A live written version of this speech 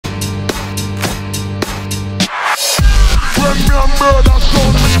and murder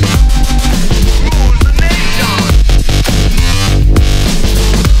son. Rule the nation.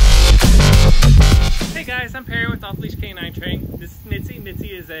 Hey guys, I'm Perry with Off Leash Canine Train. This is Mitzi. Mitzi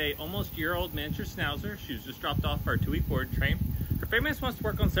is a almost year-old miniature Schnauzer. She was just dropped off for our 2-week board train. Her family wants to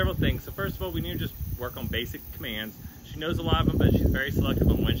work on several things. So first of all, we need to just work on basic commands. She knows a lot of them, but she's very selective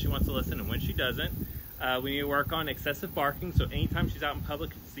on when she wants to listen and when she doesn't. We need to work on excessive barking. So anytime she's out in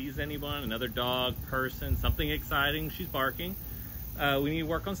public, sees anyone, another dog, person, something exciting, she's barking. We need to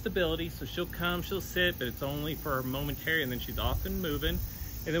work on stability. So she'll come, she'll sit, but it's only for momentary, and then she's off and moving.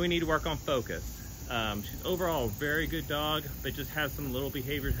 And then we need to work on focus. She's overall a very good dog, but just has some little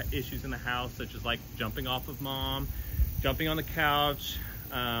behavior issues in the house, such as like jumping off of mom, jumping on the couch,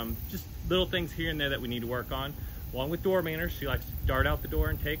 just little things here and there that we need to work on. Along with door manners, she likes to dart out the door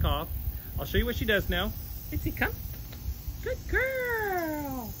and take off. I'll show you what she does now. Mitzi, come. Good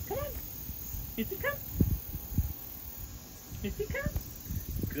girl. Come on. Mitzi, come. Mitzi, come.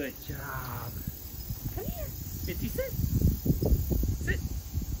 Good job. Come here. Mitzi, sit. Sit.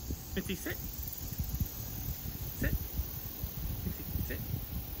 Mitzi, sit. Sit. Mitzi, sit.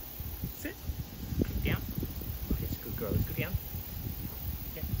 Sit. Sit down. Okay, it's a good girl. Let's go down.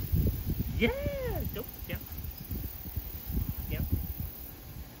 Yeah. Yeah. Don't down. Down.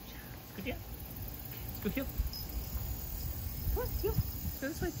 Let's go down. Let's go heel. Come on, heel. Go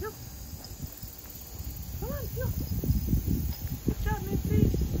this way, heel. Come on, heel. Good job, Mitzi.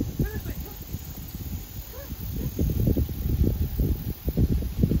 Go this way, heel. Come on,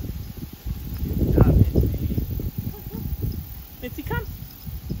 good job, Mitzi. Come on, heel. Mitzi, come.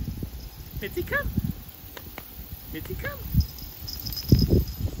 Mitzi, come. Mitzi, come.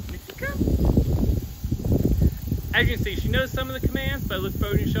 Mitzi, come. As you can see, she knows some of the commands, but I look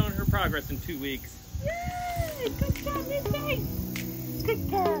forward to showing her progress in 2 weeks. Yay! Good job, Mitzi! Good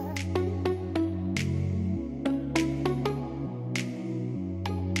girl!